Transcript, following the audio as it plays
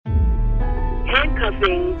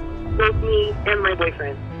handcuffing both me and my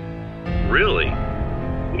boyfriend. Really?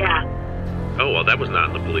 Yeah. Oh, well, that was not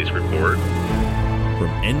in the police report. From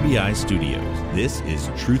NBI Studios, this is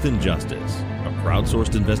Truth and Justice, a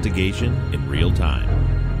crowdsourced investigation in real time.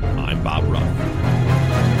 I'm Bob Ruff.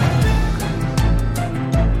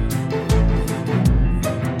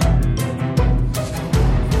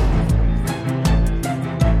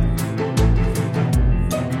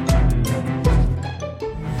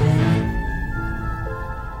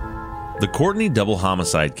 The Courtney double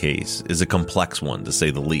homicide case is a complex one, to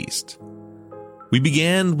say the least. We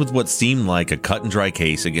began with what seemed like a cut-and-dry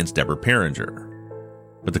case against Deborah Perringer.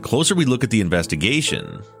 But the closer we look at the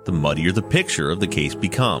investigation, the muddier the picture of the case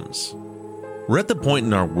becomes. We're at the point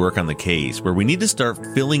in our work on the case where we need to start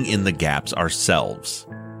filling in the gaps ourselves.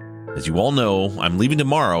 As you all know, I'm leaving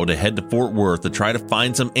tomorrow to head to Fort Worth to try to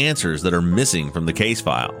find some answers that are missing from the case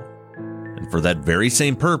file. And for that very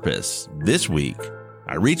same purpose, this week,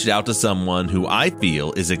 I reached out to someone who I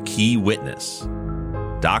feel is a key witness,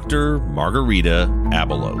 Dr. Margarita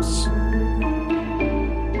Abalos.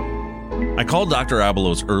 I called Dr.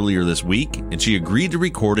 Abalos earlier this week, and she agreed to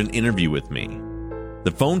record an interview with me.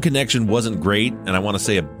 The phone connection wasn't great, and I want to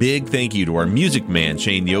say a big thank you to our music man,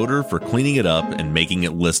 Shane Yoder, for cleaning it up and making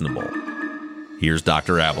it listenable. Here's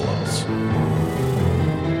Dr. Abalos.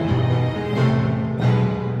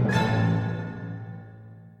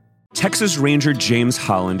 Texas Ranger James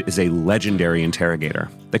Holland is a legendary interrogator.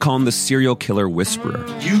 They call him the serial killer whisperer.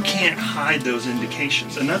 You can't hide those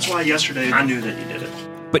indications, and that's why yesterday I knew that you did it.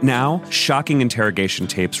 But now, shocking interrogation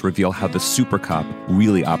tapes reveal how the super cop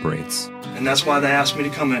really operates. And that's why they asked me to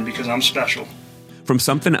come in, because I'm special. From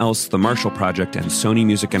Something Else, The Marshall Project, and Sony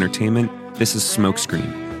Music Entertainment, this is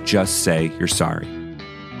Smokescreen. Just say you're sorry.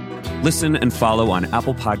 Listen and follow on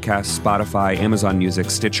Apple Podcasts, Spotify, Amazon Music,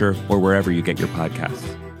 Stitcher, or wherever you get your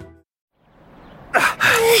podcasts.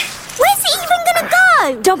 Where's it even gonna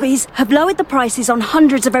go? Dobbies have lowered the prices on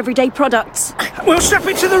hundreds of everyday products, We'll strap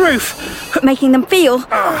it to the roof. making them feel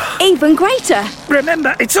even greater.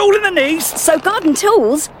 Remember, it's all in the knees. So garden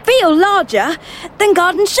tools feel larger than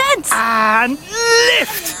garden sheds. And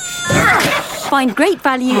lift. Find great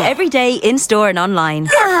value every day in-store and online.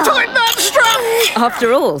 Tighten that strap.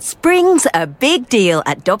 After all, spring's a big deal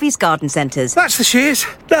at Dobby's Garden Centres. That's the shears.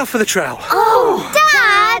 Now for the trowel. Oh,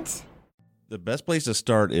 Dad! The best place to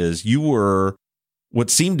start is you were, what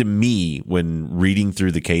seemed to me when reading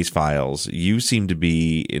through the case files, you seemed to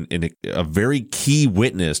be in a very key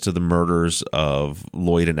witness to the murders of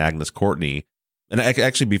Lloyd and Agnes Courtney. And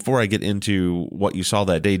actually, before I get into what you saw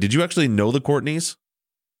that day, did you actually know the Courtneys?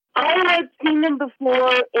 I had seen them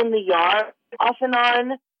before in the yard, off and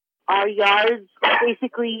on. Our yards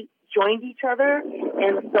basically joined each other,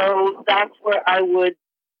 and so that's where I would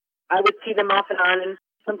see them off and on, and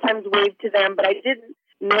sometimes wave to them, but I didn't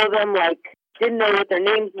know them, didn't know what their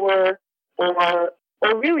names were, or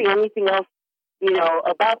really anything else,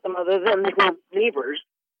 about them other than they were neighbors.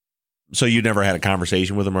 So you never had a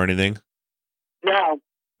conversation with them or anything? No.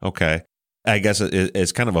 Okay. I guess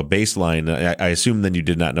it's kind of a baseline. I assume then you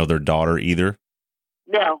did not know their daughter either?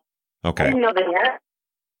 No. Okay. I didn't know they had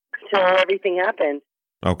until everything happened.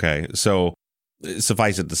 Okay. So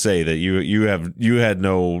suffice it to say that you had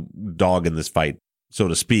no dog in this fight, so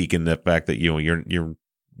to speak, in the fact that you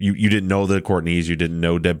didn't know the Courtneys, you didn't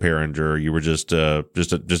know Deb Perringer, you were just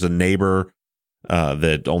a neighbor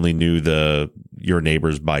that only knew your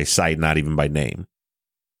neighbors by sight, not even by name.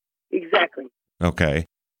 Exactly. Okay.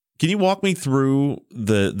 Can you walk me through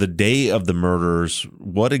the day of the murders?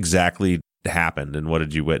 What exactly happened and what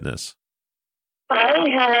did you witness?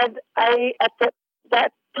 At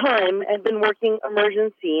that time had been working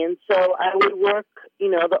emergency, and so I would work,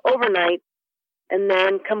 the overnight, and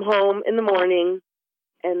then come home in the morning,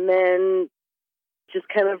 and then just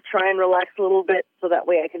kind of try and relax a little bit so that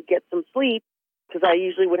way I could get some sleep, because I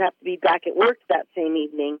usually would have to be back at work that same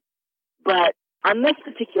evening. But on this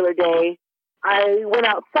particular day, I went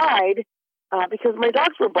outside because my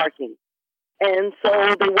dogs were barking, and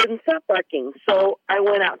so they wouldn't stop barking. So I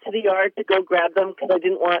went out to the yard to go grab them because I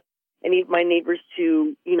didn't want any of my neighbors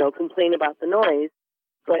to, complain about the noise.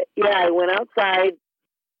 But yeah, I went outside,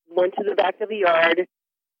 went to the back of the yard,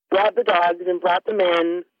 grabbed the dogs and brought them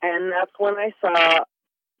in, and that's when I saw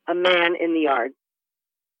a man in the yard.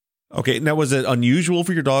 Okay, now was it unusual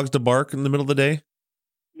for your dogs to bark in the middle of the day?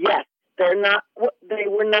 Yes, they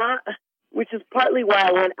were not, which is partly why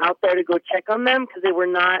I went out there to go check on them, because they were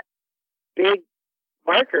not big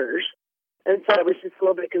barkers, and so I was just a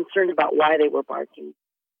little bit concerned about why they were barking.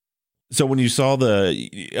 So when you saw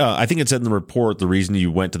I think it said in the report, the reason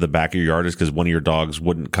you went to the back of your yard is because one of your dogs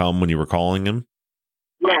wouldn't come when you were calling him?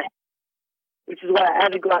 Yes. which is why I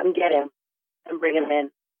had to go out and get him and bring him in.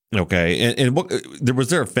 Okay. And what was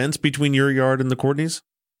there a fence between your yard and the Courtneys?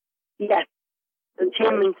 Yes. The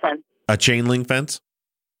chain link fence. A chain link fence?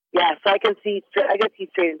 Yeah, so I can see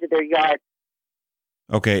straight into their yard.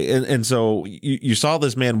 Okay. And so you saw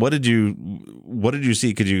this man. What did you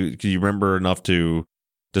see? Could you remember enough to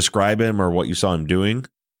describe him or what you saw him doing?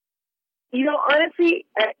 Honestly,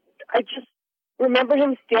 I just remember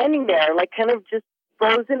him standing there, like kind of just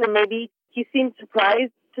frozen, and maybe he seemed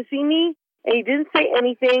surprised to see me. And he didn't say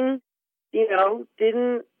anything,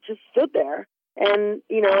 didn't, just stood there. And,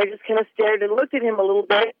 I just kind of stared and looked at him a little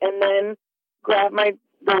bit and then grabbed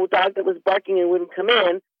the dog that was barking and wouldn't come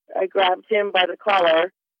in. I grabbed him by the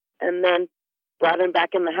collar and then brought him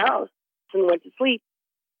back in the house and went to sleep.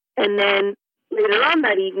 And then later on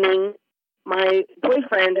that evening, my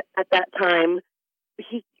boyfriend at that time,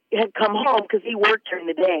 he had come home because he worked during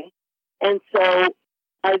the day. And so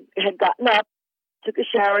I had gotten up, took a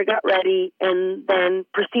shower, got ready, and then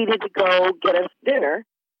proceeded to go get us dinner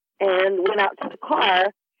and went out to the car.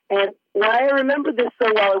 And why I remember this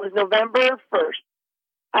so well, it was November 1st.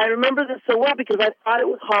 I remember this so well because I thought it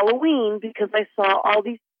was Halloween because I saw all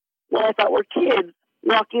these, what I thought were kids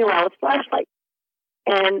walking around with flashlights.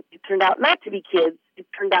 And it turned out not to be kids. It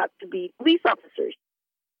turned out to be police officers.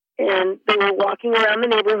 And they were walking around the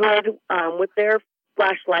neighborhood with their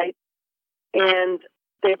flashlights. And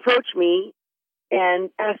they approached me and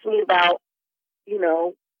asked me about,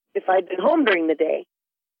 if I'd been home during the day.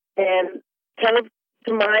 And kind of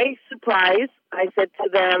to my surprise, I said to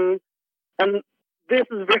them, and this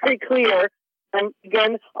is very clear, and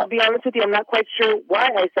again, I'll be honest with you, I'm not quite sure why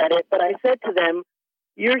I said it, but I said to them,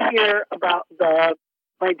 you're here about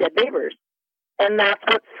my dead neighbors. And that's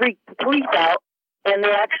what freaked the police out, and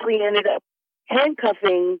they actually ended up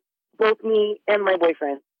handcuffing both me and my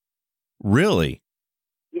boyfriend. Really?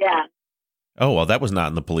 Yeah. Oh, well, that was not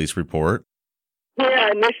in the police report.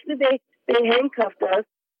 Yeah, initially they handcuffed us,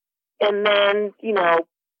 and then,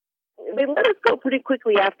 they let us go pretty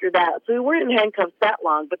quickly after that. So we weren't in handcuffs that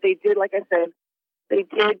long, but they did, like I said, they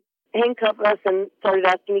did handcuff us and started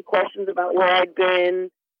asking me questions about where I'd been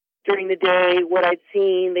during the day, what I'd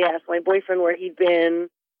seen. They asked my boyfriend where he'd been.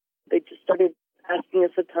 They just started asking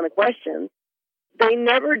us a ton of questions. They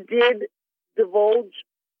never did divulge,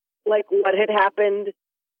 like, what had happened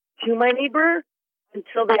to my neighbor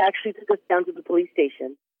until they actually took us down to the police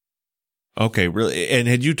station. Okay, really? And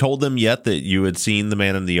had you told them yet that you had seen the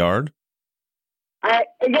man in the yard?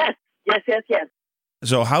 Yes.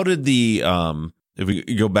 So how did if we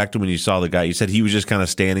go back to when you saw the guy, you said he was just kind of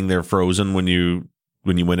standing there frozen when you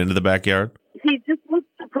went into the backyard? He just looked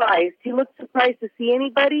surprised. He looked surprised to see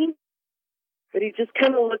anybody, but he just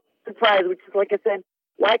kind of looked surprised, which is, like I said,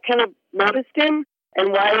 why I kind of noticed him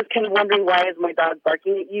and why I was kind of wondering, why is my dog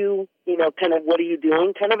barking at you? Kind of, what are you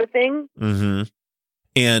doing kind of a thing? Mm-hmm.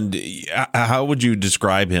 And how would you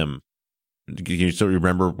describe him? Can you still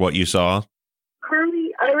remember what you saw? Curly,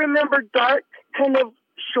 I remember dark, kind of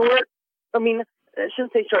short. I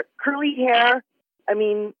shouldn't say short. Curly hair.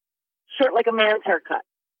 Short like a man's haircut.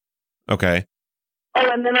 Okay. Oh,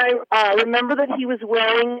 and then I remember that he was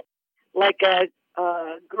wearing like a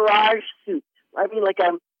garage suit.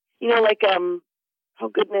 Oh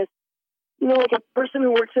goodness. Like a person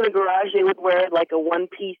who works in a garage, they would wear like a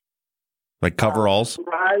one-piece. Like coveralls?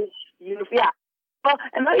 Garage uniform. Yeah. Well,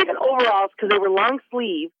 and not even overalls because they were long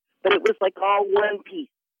sleeve, but it was like all one piece.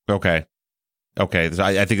 Okay. So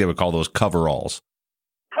I think they would call those coveralls.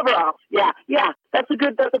 Coveralls. Yeah. That's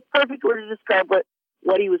a perfect word to describe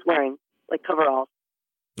what he was wearing, like coveralls.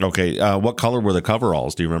 Okay. What color were the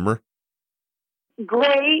coveralls? Do you remember?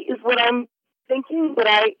 Gray is what I'm thinking, but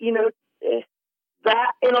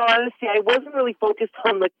that, in all honesty, I wasn't really focused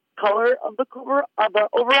on the color of the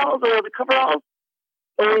overalls or the coveralls,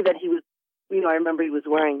 only that he was, I remember he was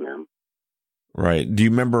wearing them. Right. Do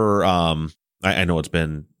you remember, I know it's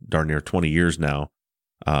been darn near 20 years now,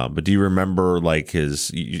 but do you remember like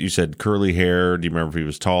you said curly hair? Do you remember if he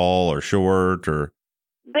was tall or short or?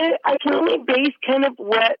 I can only base kind of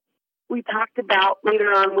what we talked about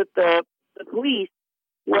later on with the police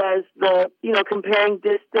was comparing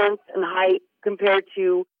distance and height compared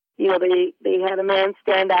to, they had a man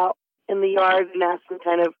stand out in the yard and asked him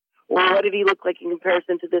kind of, well, what did he look like in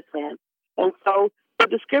comparison to this man? And so the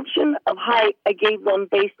description of height I gave them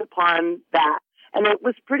based upon that. And it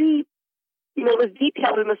was pretty, it was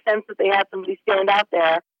detailed in the sense that they had somebody stand out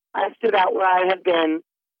there. I stood out where I had been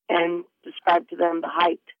and described to them the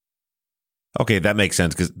height. Okay, that makes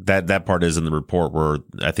sense because that part is in the report where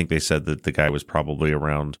I think they said that the guy was probably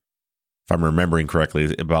around, if I'm remembering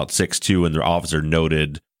correctly, about 6'2", and the officer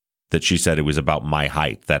noted that she said it was about my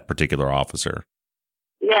height, that particular officer.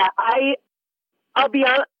 Yeah, I'll be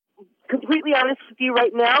completely honest with you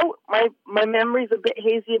right now. My memory's a bit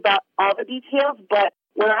hazy about all the details, but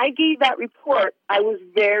when I gave that report, I was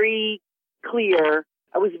very clear.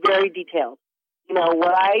 I was very detailed.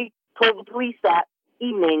 What I told the police that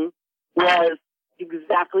evening was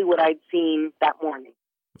exactly what I'd seen that morning.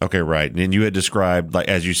 Okay, right. And you had described, like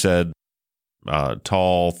as you said,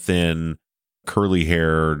 tall, thin,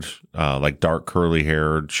 curly-haired, like dark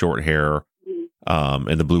curly-haired, short hair,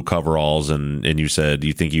 and the blue coveralls, and you said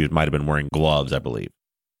you think you might have been wearing gloves, I believe.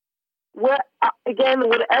 Again,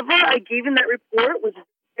 whatever I gave in that report was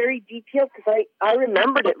very detailed because I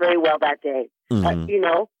remembered it very well that day.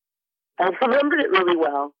 Mm-hmm. I remembered it really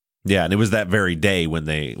well. Yeah, and it was that very day when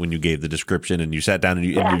you gave the description and you sat down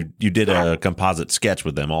and you did a composite sketch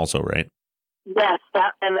with them also, right? Yes,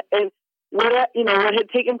 that and what had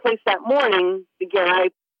taken place that morning. Again,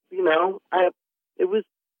 it was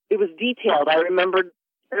detailed. I remembered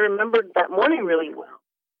that morning really well.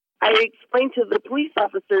 I explained to the police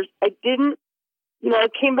officers I didn't, I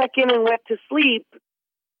came back in and went to sleep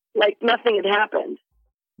like nothing had happened.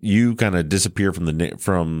 You kind of disappear from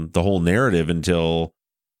the whole narrative until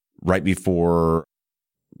right before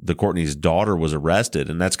the Courtney's daughter was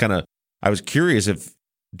arrested. And that's kind of, I was curious if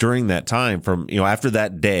during that time from, after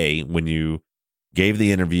that day when you gave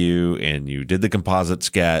the interview and you did the composite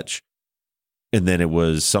sketch, and then it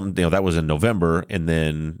was something, that was in November, and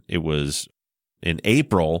then it was in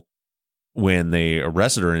April when they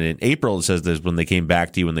arrested her. And in April, it says this when they came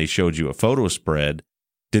back to you and they showed you a photo spread.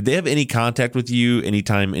 Did they have any contact with you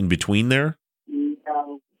anytime in between there?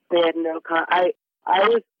 No, they had no contact. I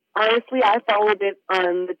was, honestly, I followed it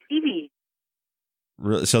on the TV.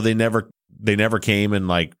 Really? So they never came and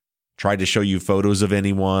like tried to show you photos of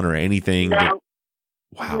anyone or anything? No.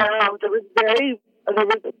 Wow. No, there was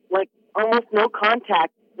like almost no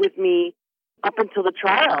contact with me up until the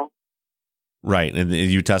trial. Right, and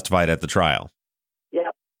you testified at the trial.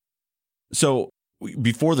 Yep. So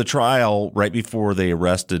before the trial, right before they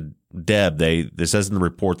arrested Deb, this says in the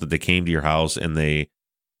report that they came to your house and they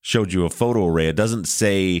showed you a photo array. It doesn't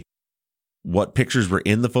say what pictures were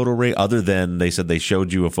in the photo array other than they said they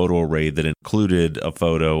showed you a photo array that included a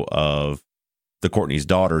photo of the Courtney's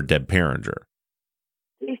daughter, Deb Perringer.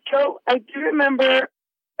 I do remember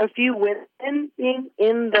a few women being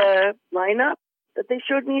in the lineup that they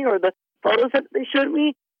showed me or the photos that they showed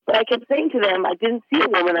me, but I kept saying to them, I didn't see a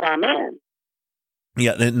woman or a man.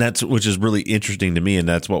 Yeah, and which is really interesting to me, and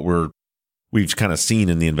that's what we've kind of seen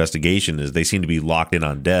in the investigation is they seem to be locked in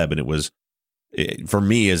on Deb, and for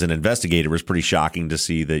me as an investigator, it was pretty shocking to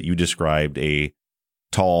see that you described a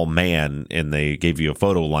tall man and they gave you a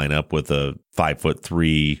photo lineup with a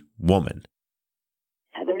 5'3" woman.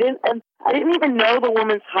 And I didn't even know the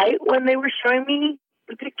woman's height when they were showing me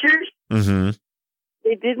the pictures. Mm-hmm.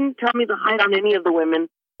 They didn't tell me the height on any of the women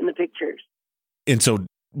in the pictures. And so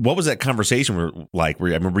what was that conversation like?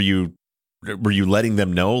 Were you letting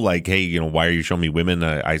them know, like, hey, why are you showing me women?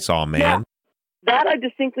 I saw a man. Yeah. That I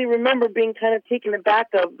distinctly remember being kind of taken aback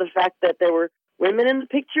of the fact that there were women in the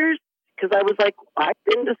pictures, because I was like, I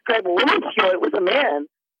didn't describe a woman to you, it was a man.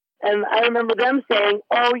 And I remember them saying,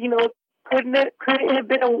 oh, couldn't it have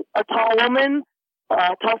been a tall woman,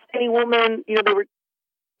 a tall, skinny woman?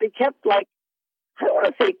 They kept like, I don't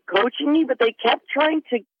want to say coaching me, but they kept trying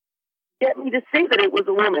to get me to say that it was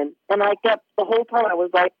a woman. And I kept, the whole time I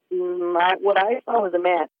was like, what I saw was a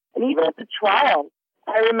man. And even at the trial,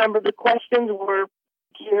 I remember the questions were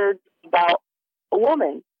geared about a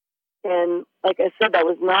woman. And like I said, that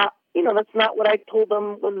was not, that's not what I told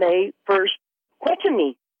them when they first questioned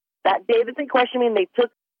me. That day that they questioned me, and they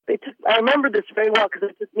took, I remember this very well because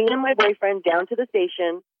it took me and my boyfriend down to the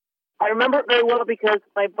station. I remember it very well because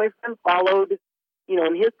my boyfriend followed,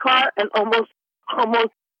 in his car and almost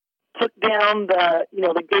took down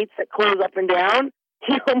the gates that close up and down.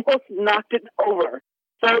 He almost knocked it over.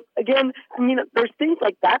 So again, there's things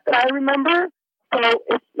like that I remember. So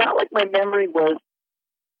it's not like my memory was,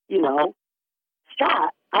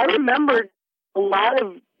 shot. I remembered a lot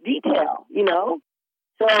of detail,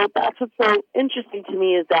 So that's what's so interesting to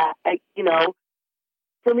me is that,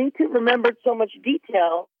 for me to remember so much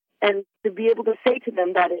detail and to be able to say to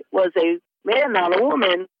them that it was a man, not a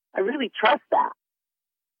woman, I really trust that.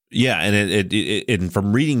 Yeah, and and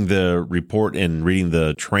from reading the report and reading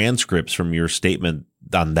the transcripts from your statement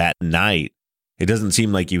on that night, it doesn't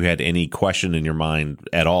seem like you had any question in your mind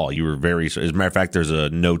at all. You were as a matter of fact, there's a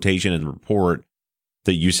notation in the report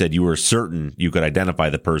that you said you were certain you could identify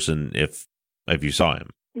the person if you saw him.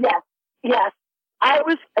 Yes. I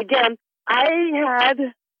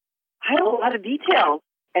had a lot of details.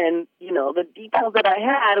 And, you know, the details that I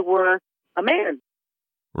had were a man.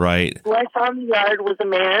 Right. Who I saw in the yard was a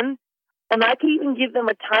man. And I could even give them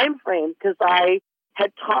a time frame because I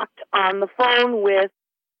had talked on the phone with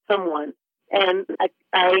someone. And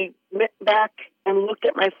I went back and looked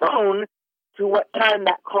at my phone to what time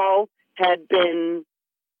that call had been,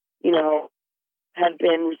 you know, had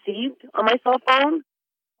been received on my cell phone.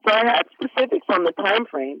 So I had specifics on the time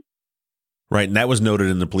frame. Right, and that was noted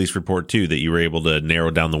in the police report, too, that you were able to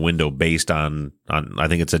narrow down the window based on I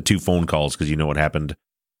think it said 2 phone calls because you know what happened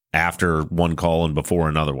after one call and before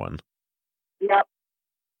another one. Yep.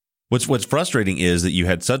 What's frustrating is that you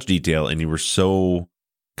had such detail and you were so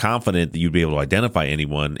confident that you'd be able to identify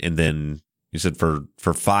anyone, and then you said for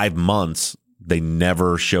 5 months, they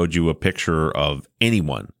never showed you a picture of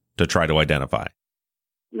anyone to try to identify.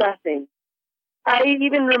 Nothing. I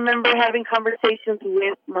even remember having conversations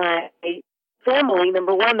with my family.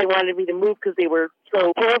 Number one, they wanted me to move because they were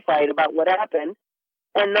so terrified about what happened.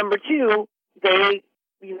 And number two,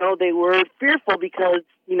 they were fearful because,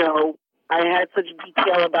 you know, I had such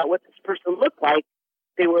detail about what this person looked like.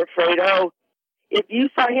 They were afraid, oh, if you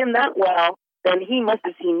saw him that well, then he must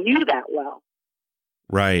have seen you that well.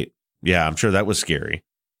 Right. Yeah, I'm sure that was scary.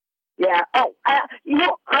 Yeah. Oh,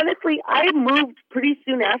 honestly, I moved pretty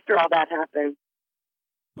soon after all that happened.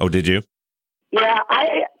 Oh, did you? Yeah,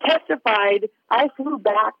 I testified. I flew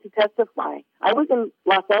back to testify. I was in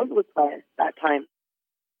Los Angeles by that time.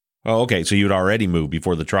 Oh, okay. So you'd already moved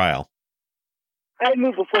before the trial. I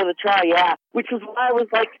moved before the trial, yeah, which was why I was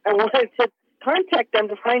like, I wanted to contact them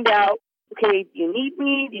to find out, okay, do you need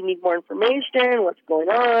me? Do you need more information? What's going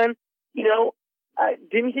on? You know, I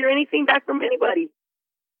didn't hear anything back from anybody.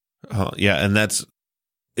 Yeah, and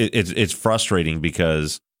it's frustrating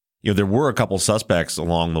because, you know, there were a couple suspects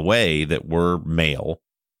along the way that were male,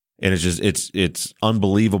 and it's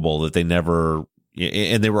unbelievable that they never,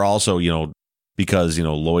 and they were also, you know, because, you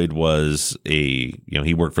know, Lloyd was he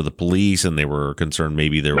worked for the police, and they were concerned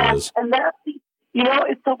maybe there was. And that's, you know,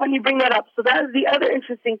 it's so funny you bring that up. So that is the other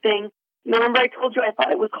interesting thing. You know, remember I told you I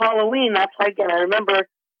thought it was Halloween. That's why, again, I remember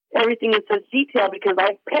everything in such detail because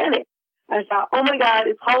I panicked. I thought, oh my God,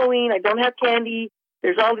 it's Halloween. I don't have candy.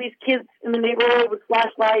 There's all these kids in the neighborhood with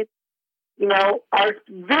flashlights. You know, I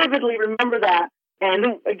vividly remember that.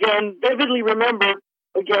 And again, vividly remember,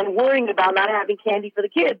 again, worrying about not having candy for the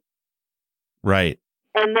kids. Right.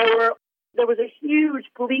 And there was a huge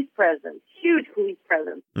police presence.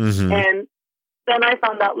 Mm-hmm. And then I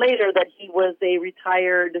found out later that he was a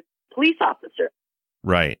retired police officer.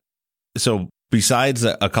 Right. So besides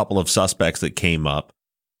a couple of suspects that came up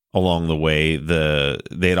along the way,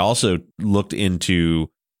 they had also looked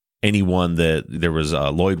into anyone that there was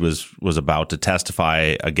Lloyd was about to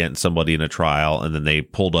testify against somebody in a trial, and then they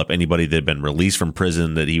pulled up anybody that had been released from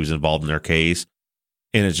prison that he was involved in their case.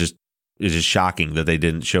 And it's just shocking that they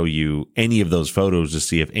didn't show you any of those photos to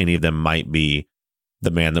see if any of them might be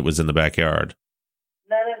the man that was in the backyard.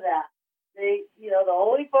 None of that. The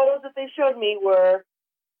only photos that they showed me were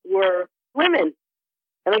women.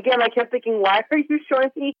 And again, I kept thinking, why are you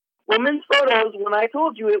showing me women's photos when I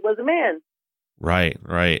told you it was a man? Right.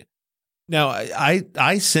 Now,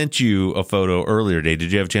 I sent you a photo earlier today.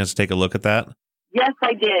 Did you have a chance to take a look at that? Yes,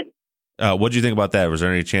 I did. What did you think about that? Was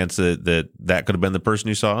there any chance that could have been the person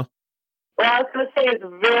you saw? Well, I was going to say it's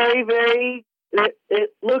very, very,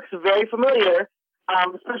 it looks very familiar,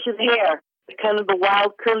 especially the hair, kind of the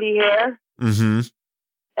wild curly hair. Mm-hmm.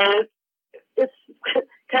 And it's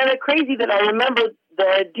kind of crazy that I remember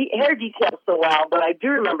the hair details so well, but I do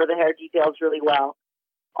remember the hair details really well.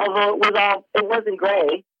 Although it wasn't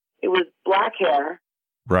gray, it was black hair.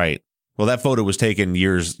 Right. Well, that photo was taken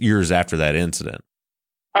years after that incident.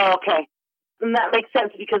 Oh, okay. And that makes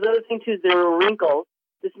sense because the other thing too is there were wrinkles.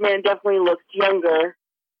 This man definitely looks younger,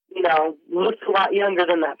 looks a lot younger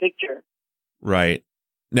than that picture. Right.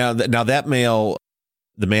 Now that male,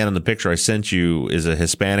 the man in the picture I sent you, is a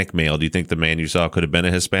Hispanic male. Do you think the man you saw could have been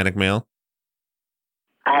a Hispanic male?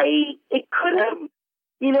 It could have.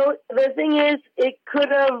 The thing is, it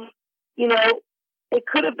could have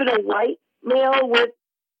been a white male with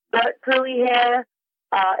dark curly hair.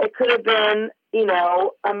 It could have been,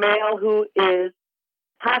 a male who is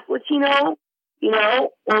half Latino,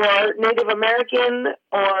 or Native American,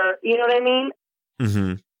 or, you know what I mean?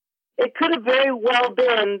 Mm-hmm. It could have very well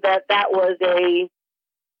been that was a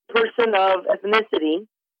person of ethnicity.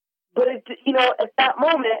 But, at that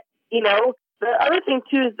moment, the other thing,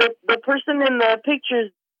 too, is that the person in the picture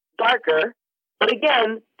is darker. But,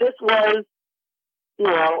 again, this was,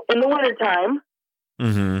 in the wintertime.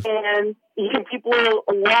 Mm-hmm. And people are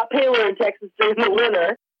a lot paler in Texas during the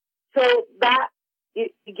winter. So that,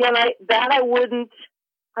 again, I wouldn't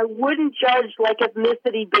I wouldn't judge like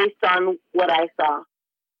ethnicity based on what I saw.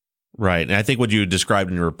 Right. And I think what you described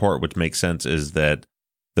in your report, which makes sense, is that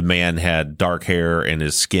the man had dark hair and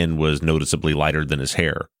his skin was noticeably lighter than his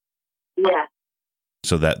hair. Yeah.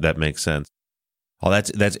 So that makes sense. Oh,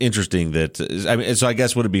 that's interesting. So I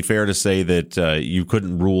guess would it be fair to say that you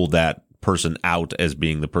couldn't rule that person out as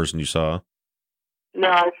being the person you saw? No,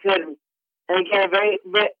 I couldn't. And again,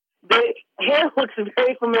 the hair looks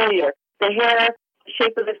very familiar. The hair, the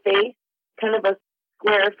shape of the face, kind of a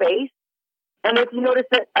square face. And if you notice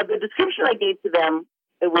that the description I gave to them,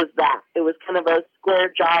 it was that. It was kind of a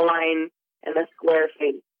square jawline and a square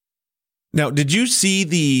face. Now, did you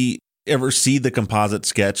ever see the composite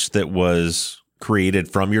sketch that was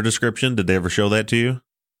created from your description? Did they ever show that to you?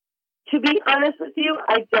 To be honest with you,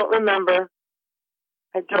 I don't remember.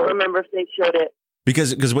 I don't remember if they showed it.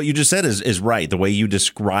 Because what you just said is right. The way you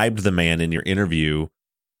described the man in your interview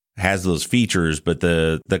has those features, but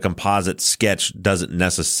the composite sketch doesn't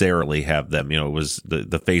necessarily have them. It was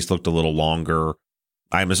the face looked a little longer.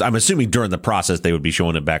 I'm assuming during the process they would be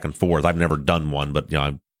showing it back and forth. I've never done one, but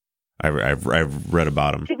I've read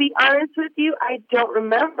about them. To be honest with you, I don't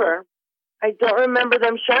remember. I don't remember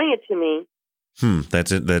them showing it to me.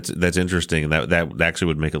 That's interesting. That actually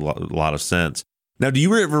would make a lot of sense. Now, do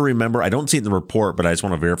you ever remember? I don't see it in the report, but I just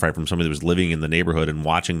want to verify from somebody that was living in the neighborhood and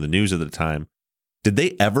watching the news at the time. Did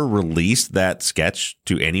they ever release that sketch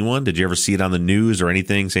to anyone? Did you ever see it on the news or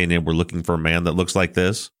anything saying, hey, we're looking for a man that looks like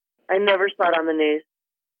this? I never saw it on the news.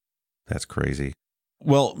 That's crazy.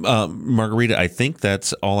 Well, Margarita, I think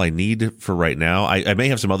that's all I need for right now. I may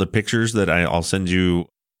have some other pictures that I'll send you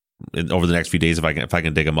over the next few days if I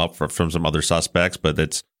can dig them up from some other suspects. But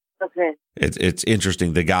okay. It's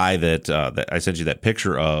interesting. The guy that I sent you that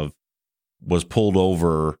picture of was pulled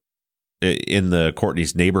over in the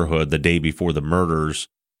Courtney's neighborhood the day before the murders,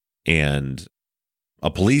 and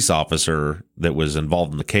a police officer that was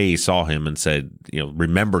involved in the case saw him and said,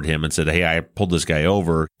 remembered him and said, hey, I pulled this guy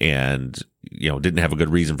over and, didn't have a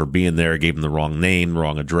good reason for being there. Gave him the wrong name,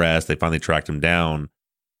 wrong address. They finally tracked him down.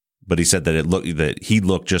 But he said that he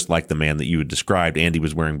looked just like the man that you had described, and he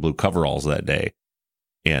was wearing blue coveralls that day.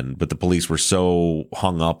 But the police were so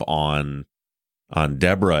hung up on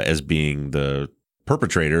Deborah as being the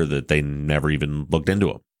perpetrator that they never even looked into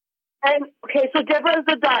him. And okay, so Deborah is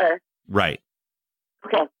the daughter. Right.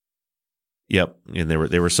 Okay. Yep. And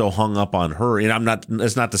they were so hung up on her. And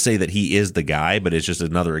it's not to say that he is the guy, but it's just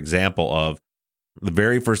another example of the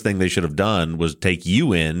very first thing they should have done was take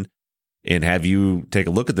you in and have you take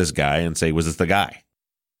a look at this guy and say, was this the guy?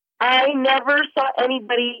 I never saw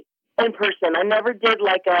anybody in person. I never did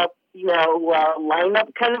like a,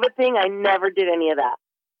 lineup kind of a thing. I never did any of that.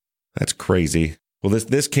 That's crazy. Well,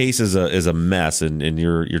 this case is a mess, and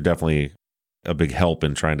you're definitely a big help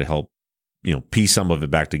in trying to help, piece some of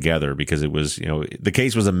it back together, because it was, the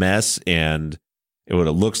case was a mess, and what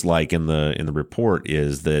it looks like in the report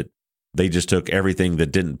is that they just took everything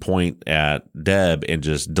that didn't point at Deb and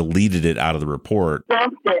just deleted it out of the report.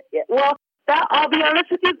 Dumped it. Well, I'll be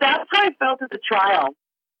honest with you, that's how I felt at the trial,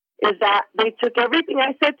 is that they took everything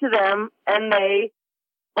I said to them and they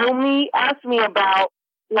only asked me about,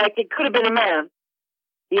 like, it could have been a man,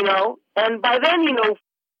 and by then,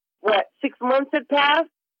 6 months had passed?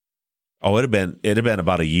 Oh, it'd have been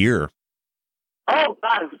about a year. Oh,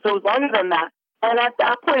 God, so it was longer than that. And at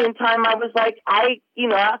that point in time, I was like, I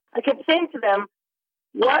kept saying to them,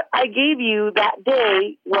 what I gave you that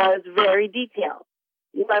day was very detailed.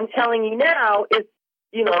 What I'm telling you now is,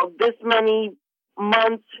 this many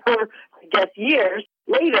months or I guess years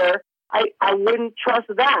later, I wouldn't trust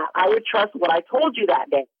that. I would trust what I told you that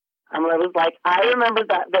day. I was like, I remember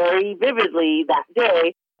that very vividly that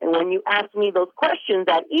day. And when you asked me those questions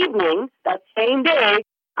that evening, that same day,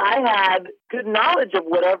 I had good knowledge of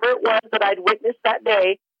whatever it was that I'd witnessed that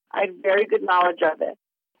day. I had very good knowledge of it.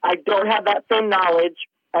 I don't have that same knowledge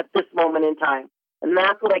at this moment in time. And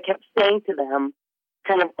that's what I kept saying to them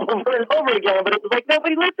kind of over and over again. But it was like,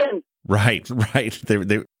 nobody listened. Right.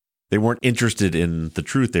 They weren't interested in the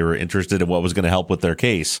truth. They were interested in what was going to help with their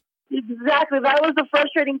case. Exactly. That was the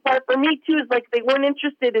frustrating part for me, too, is like they weren't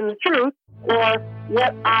interested in the truth or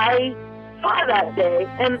what I saw that day.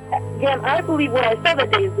 And again, I believe what I saw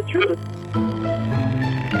that day is the truth.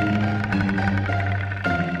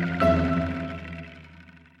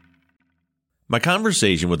 My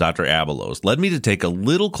conversation with Dr. Abalos led me to take a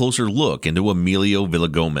little closer look into Emilio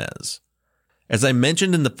Villagomez. As I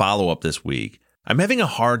mentioned in the follow-up this week, I'm having a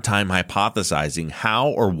hard time hypothesizing how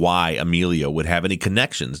or why Emilio would have any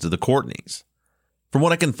connections to the Courtneys. From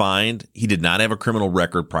what I can find, he did not have a criminal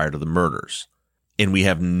record prior to the murders, and we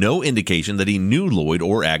have no indication that he knew Lloyd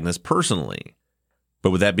or Agnes personally.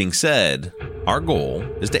 But with that being said, our goal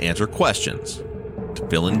is to answer questions, to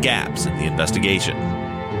fill in gaps in the investigation.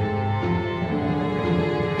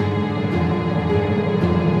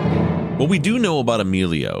 What we do know about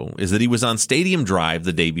Emilio is that he was on Stadium Drive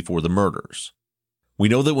the day before the murders. We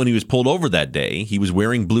know that when he was pulled over that day, he was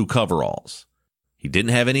wearing blue coveralls. He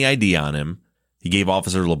didn't have any ID on him. He gave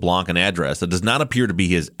Officer LeBlanc an address that does not appear to be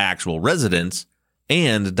his actual residence,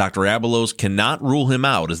 and Dr. Abalos cannot rule him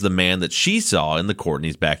out as the man that she saw in the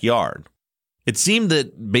Courtney's backyard. It seemed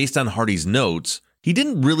that, based on Hardy's notes, he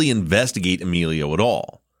didn't really investigate Emilio at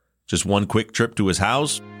all. Just one quick trip to his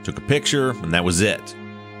house, took a picture, and that was it.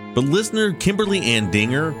 But listener Kimberly Ann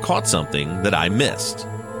Dinger caught something that I missed.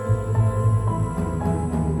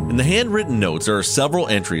 In the handwritten notes, there are several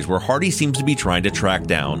entries where Hardy seems to be trying to track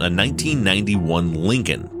down a 1991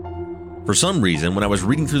 Lincoln. For some reason, when I was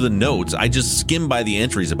reading through the notes, I just skimmed by the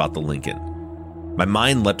entries about the Lincoln. My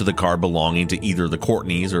mind leapt to the car belonging to either the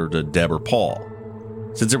Courtneys or to Deb or Paul.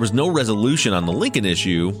 Since there was no resolution on the Lincoln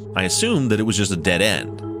issue, I assumed that it was just a dead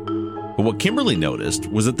end. But what Kimberly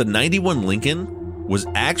noticed was that the 91 Lincoln was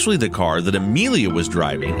actually the car that Emilio was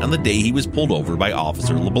driving on the day he was pulled over by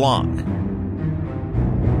Officer LeBlanc.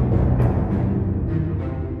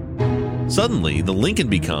 Suddenly, the Lincoln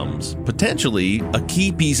becomes, potentially, a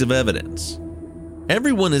key piece of evidence.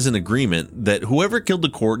 Everyone is in agreement that whoever killed the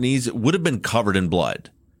Courtneys would have been covered in blood.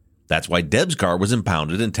 That's why Deb's car was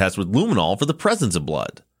impounded and tested with luminol for the presence of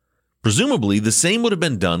blood. Presumably, the same would have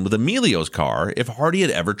been done with Emilio's car if Hardy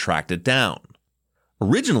had ever tracked it down.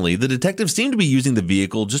 Originally, the detectives seemed to be using the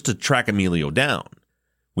vehicle just to track Emilio down.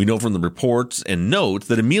 We know from the reports and notes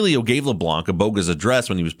that Emilio gave LeBlanc a bogus address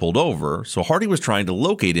when he was pulled over, so Hardy was trying to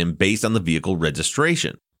locate him based on the vehicle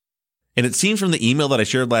registration. And it seems from the email that I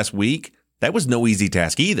shared last week, that was no easy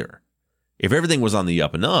task either. If everything was on the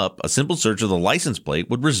up and up, a simple search of the license plate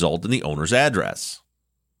would result in the owner's address.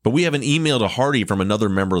 But we have an email to Hardy from another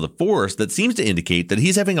member of the force that seems to indicate that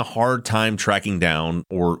he's having a hard time tracking down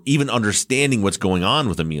or even understanding what's going on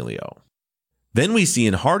with Emilio. Then we see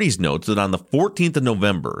in Hardy's notes that on the 14th of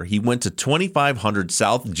November, he went to 2500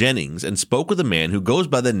 South Jennings and spoke with a man who goes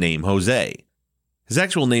by the name Jose. His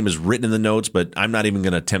actual name is written in the notes, but I'm not even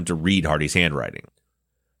going to attempt to read Hardy's handwriting.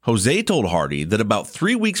 Jose told Hardy that about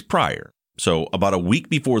 3 weeks prior, so about a week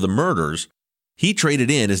before the murders, he traded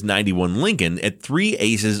in his 91 Lincoln at 3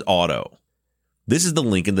 Aces Auto. This is the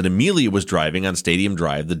Lincoln that Emilio was driving on Stadium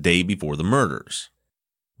Drive the day before the murders.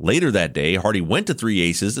 Later that day, Hardy went to 3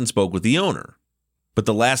 Aces and spoke with the owner. But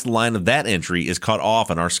the last line of that entry is cut off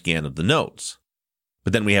on our scan of the notes.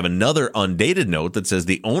 But then we have another undated note that says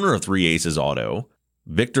the owner of 3 Aces Auto,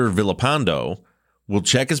 Victor Villapando, will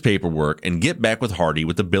check his paperwork and get back with Hardy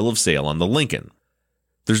with the bill of sale on the Lincoln.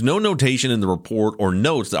 There's no notation in the report or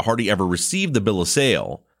notes that Hardy ever received the bill of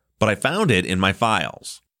sale, but I found it in my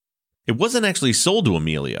files. It wasn't actually sold to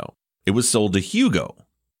Emilio. It was sold to Hugo,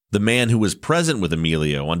 the man who was present with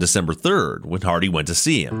Emilio on December 3rd when Hardy went to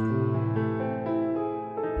see him.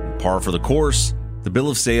 Par for the course, the bill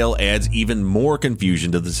of sale adds even more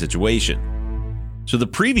confusion to the situation. So the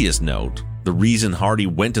previous note, the reason Hardy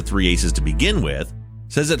went to 3 Aces to begin with,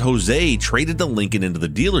 says that Jose traded the Lincoln into the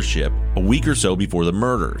dealership a week or so before the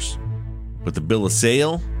murders. But the bill of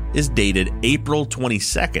sale is dated April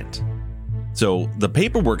 22nd. So the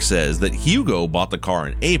paperwork says that Hugo bought the car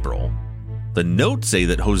in April. The notes say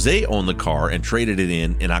that Jose owned the car and traded it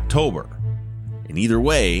in October. In either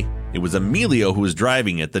way, it was Emilio who was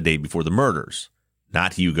driving it the day before the murders,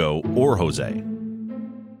 not Hugo or Jose.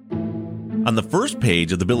 On the first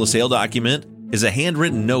page of the bill of sale document is a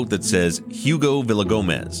handwritten note that says Hugo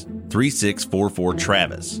Villagomez, 3644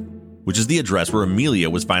 Travis, which is the address where Emilio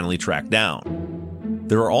was finally tracked down.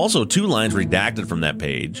 There are also 2 lines redacted from that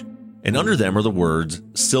page, and under them are the words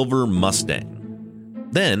Silver Mustang.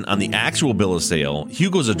 Then, on the actual bill of sale,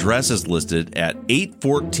 Hugo's address is listed at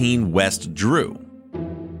 814 West Drew.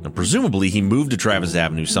 Now, presumably, he moved to Travis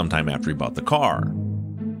Avenue sometime after he bought the car.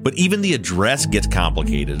 But even the address gets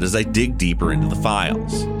complicated as I dig deeper into the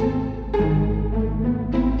files.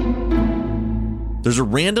 There's a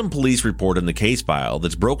random police report in the case file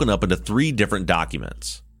that's broken up into 3 different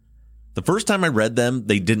documents. The first time I read them,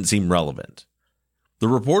 they didn't seem relevant. The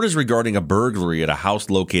report is regarding a burglary at a house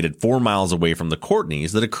located 4 miles away from the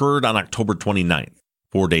Courtneys that occurred on October 29th,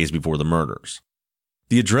 4 days before the murders.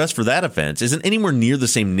 The address for that offense isn't anywhere near the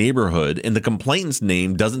same neighborhood, and the complainant's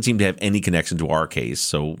name doesn't seem to have any connection to our case,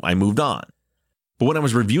 so I moved on. But when I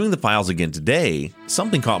was reviewing the files again today,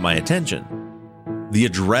 something caught my attention. The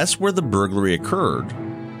address where the burglary occurred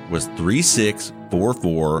was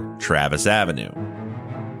 3644 Travis Avenue,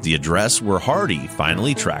 the address where Hardy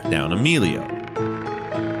finally tracked down Emilio.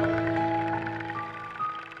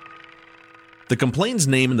 The complainant's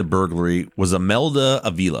name in the burglary was Imelda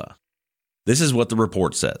Avila. This is what the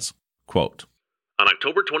report says. Quote, On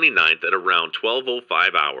October 29th at around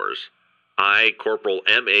 12:05 hours, I, Corporal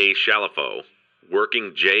M.A. Shalafo,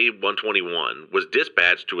 working J121, was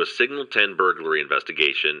dispatched to a Signal 10 burglary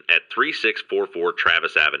investigation at 3644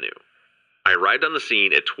 Travis Avenue. I arrived on the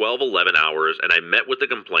scene at 12:11 hours and I met with the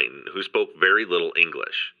complainant, who spoke very little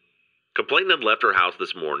English. Complainant had left her house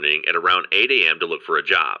this morning at around 8 a.m. to look for a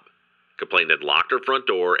job. Complainant had locked her front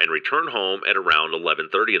door and returned home at around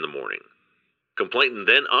 11:30 in the morning. Complainant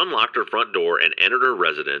then unlocked her front door and entered her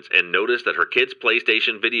residence and noticed that her kid's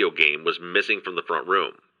PlayStation video game was missing from the front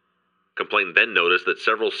room. Complainant then noticed that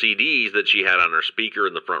several CDs that she had on her speaker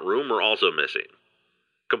in the front room were also missing.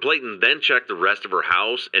 Complainant then checked the rest of her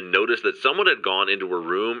house and noticed that someone had gone into her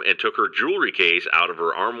room and took her jewelry case out of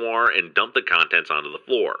her armoire and dumped the contents onto the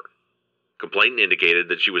floor. Complainant indicated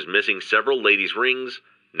that she was missing several ladies' rings,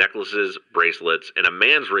 necklaces, bracelets, and a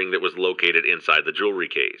man's ring that was located inside the jewelry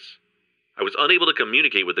case. I was unable to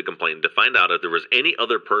communicate with the complainant to find out if there was any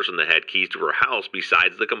other person that had keys to her house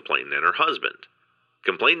besides the complainant and her husband.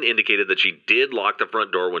 Complainant indicated that she did lock the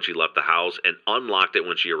front door when she left the house and unlocked it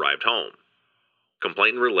when she arrived home.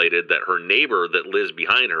 Complainant related that her neighbor that lives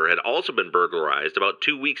behind her had also been burglarized about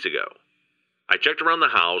 2 weeks ago. I checked around the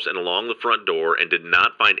house and along the front door and did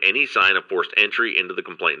not find any sign of forced entry into the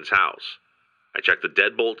complainant's house. I checked the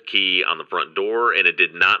deadbolt key on the front door and it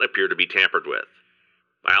did not appear to be tampered with.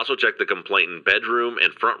 I also checked the complainant bedroom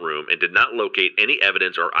and front room and did not locate any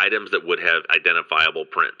evidence or items that would have identifiable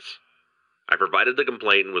prints. I provided the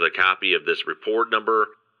complainant with a copy of this report number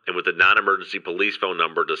and with the non-emergency police phone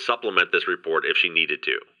number to supplement this report if she needed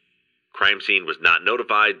to. Crime scene was not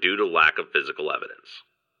notified due to lack of physical evidence.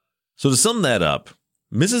 So to sum that up,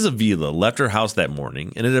 Mrs. Avila left her house that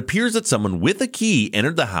morning, and it appears that someone with a key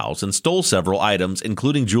entered the house and stole several items,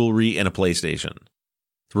 including jewelry and a PlayStation.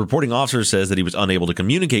 The reporting officer says that he was unable to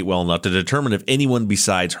communicate well enough to determine if anyone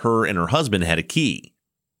besides her and her husband had a key.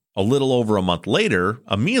 A little over a month later,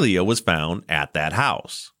 Emilio was found at that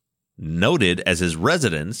house. Noted as his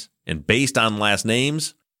residence, and based on last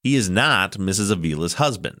names, he is not Mrs. Avila's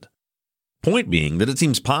husband. Point being that it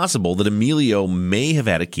seems possible that Emilio may have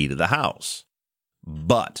had a key to the house.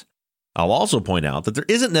 But I'll also point out that there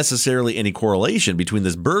isn't necessarily any correlation between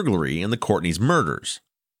this burglary and the Courtney's murders.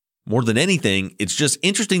 More than anything, it's just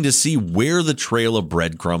interesting to see where the trail of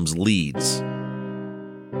breadcrumbs leads.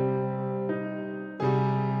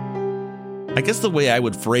 I guess the way I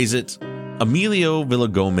would phrase it, Emilio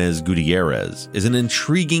Villagomez Gutierrez is an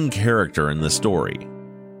intriguing character in this story.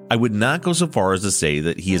 I would not go so far as to say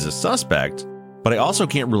that he is a suspect, but I also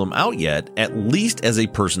can't rule him out yet, at least as a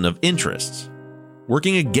person of interest.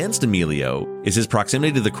 Working against Emilio is his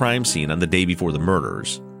proximity to the crime scene on the day before the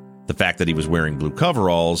murders, the fact that he was wearing blue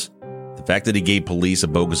coveralls, the fact that he gave police a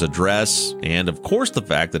bogus address, and of course the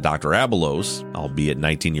fact that Dr. Abalos, albeit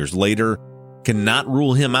 19 years later, cannot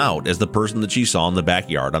rule him out as the person that she saw in the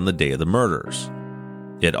backyard on the day of the murders.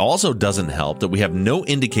 It also doesn't help that we have no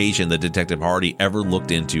indication that Detective Hardy ever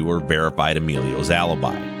looked into or verified Emilio's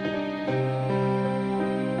alibi.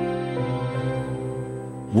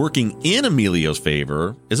 Working in Emilio's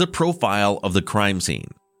favor is a profile of the crime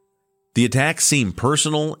scene. The attacks seem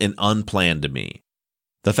personal and unplanned to me.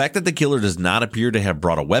 The fact that the killer does not appear to have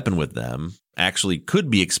brought a weapon with them actually could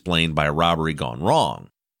be explained by a robbery gone wrong.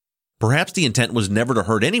 Perhaps the intent was never to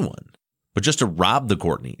hurt anyone, but just to rob the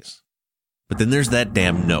Courtneys. But then there's that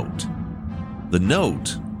damn note. The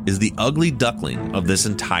note is the ugly duckling of this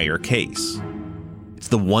entire case. It's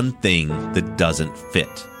the one thing that doesn't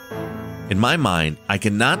fit. In my mind, I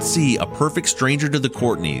cannot see a perfect stranger to the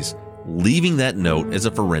Courtneys leaving that note as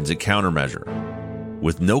a forensic countermeasure.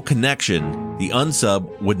 With no connection, the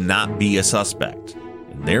unsub would not be a suspect,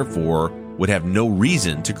 and therefore would have no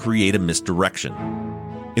reason to create a misdirection.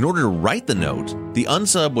 In order to write the note, the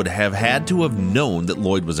unsub would have had to have known that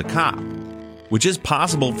Lloyd was a cop, which is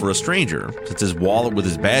possible for a stranger, since his wallet with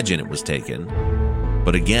his badge in it was taken.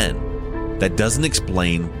 But again, that doesn't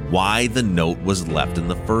explain why the note was left in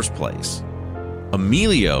the first place.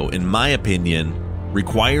 Emilio, in my opinion,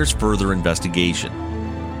 requires further investigation.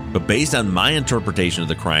 But based on my interpretation of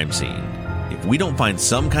the crime scene, if we don't find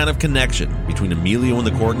some kind of connection between Emilio and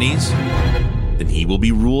the Courtneys, then he will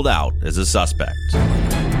be ruled out as a suspect.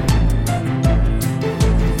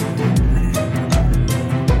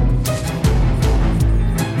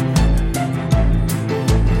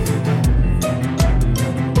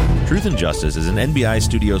 Truth and Justice is an NBI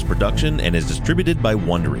Studios production and is distributed by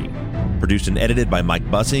Wondery. Produced and edited by Mike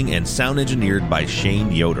Bussing and sound engineered by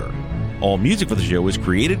Shane Yoder. All music for the show is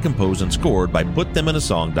created, composed, and scored by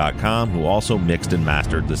PutThemInASong.com, who also mixed and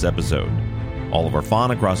mastered this episode. All of our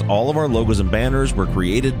font across all of our logos and banners were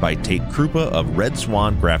created by Tate Krupa of Red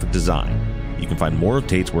Swan Graphic Design. You can find more of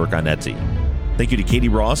Tate's work on Etsy. Thank you to Katie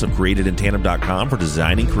Ross of CreatedInTandem.com for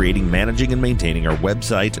designing, creating, managing, and maintaining our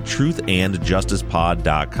website,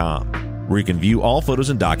 truthandjusticepod.com, where you can view all photos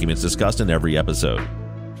and documents discussed in every episode.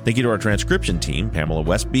 Thank you to our transcription team, Pamela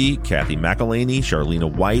Westby, Kathy McElhaney,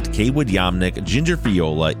 Charlena White, Kaywood Yamnick, Ginger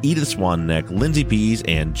Fiola, Edith Swanneck, Lindsay Pease,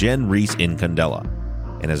 and Jen Reese in Candela.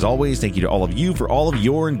 And as always, thank you to all of you for all of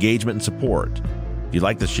your engagement and support. If you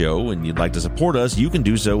like the show and you'd like to support us, you can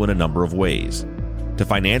do so in a number of ways. To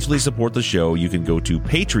financially support the show, you can go to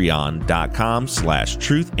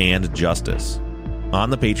patreon.com/truthandjustice. On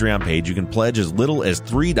the Patreon page, you can pledge as little as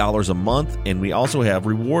 $3 a month, and we also have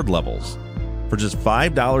reward levels. For just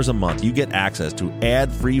 $5 a month, you get access to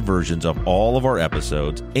ad-free versions of all of our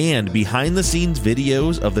episodes and behind-the-scenes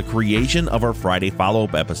videos of the creation of our Friday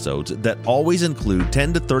follow-up episodes that always include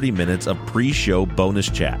 10 to 30 minutes of pre-show bonus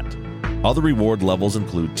chat. Other reward levels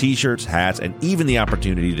include t-shirts, hats, and even the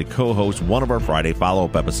opportunity to co-host one of our Friday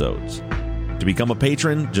follow-up episodes. To become a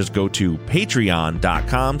patron, just go to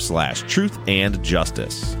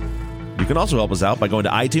patreon.com/truthandjustice. You can also help us out by going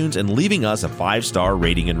to iTunes and leaving us a 5-star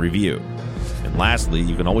rating and review. And lastly,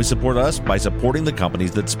 you can always support us by supporting the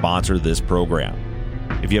companies that sponsor this program.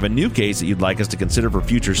 If you have a new case that you'd like us to consider for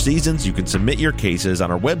future seasons, you can submit your cases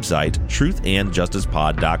on our website,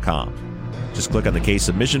 truthandjusticepod.com. Just click on the case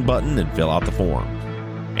submission button and fill out the form.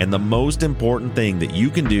 And the most important thing that you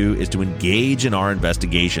can do is to engage in our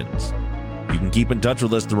investigations. You can keep in touch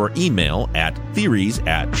with us through our email at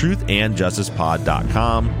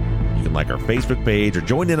theories@truthandjusticepod.com. You can like our Facebook page or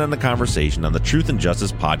join in on the conversation on the Truth and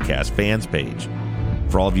Justice Podcast fans page.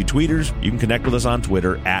 For all of you tweeters, you can connect with us on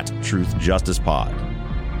Twitter at TruthJusticePod.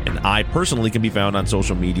 And I personally can be found on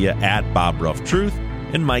social media at BobRuffTruth,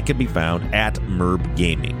 and Mike can be found at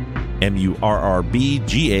MurbGaming,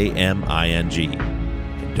 MURRBGAMING.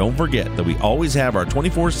 And don't forget that we always have our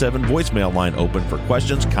 24/7 voicemail line open for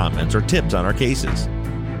questions, comments, or tips on our cases.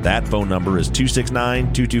 That phone number is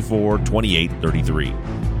 269-224-2833.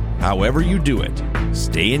 However you do it,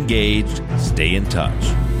 stay engaged, stay in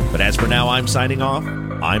touch. But as for now, I'm signing off.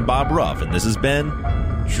 I'm Bob Ruff, and this has been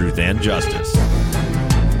Truth and Justice.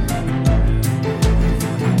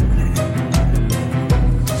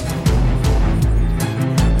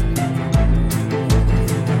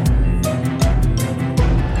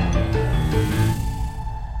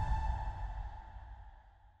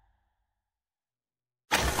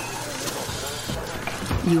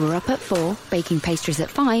 You were up at 4, baking pastries at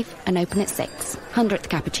 5, and open at 6. 100th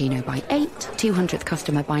cappuccino by 8, 200th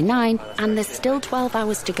customer by 9, and there's still 12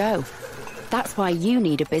 hours to go. That's why you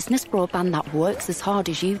need a business broadband that works as hard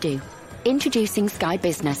as you do. Introducing Sky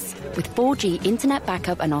Business. With 4G internet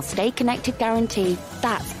backup and our stay connected guarantee,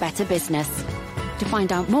 that's better business. To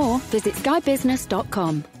find out more, visit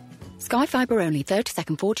skybusiness.com. Sky Fibre only,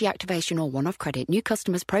 30-second 4G activation or one-off credit. New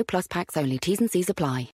customers, Pro Plus packs only. T's and C's apply.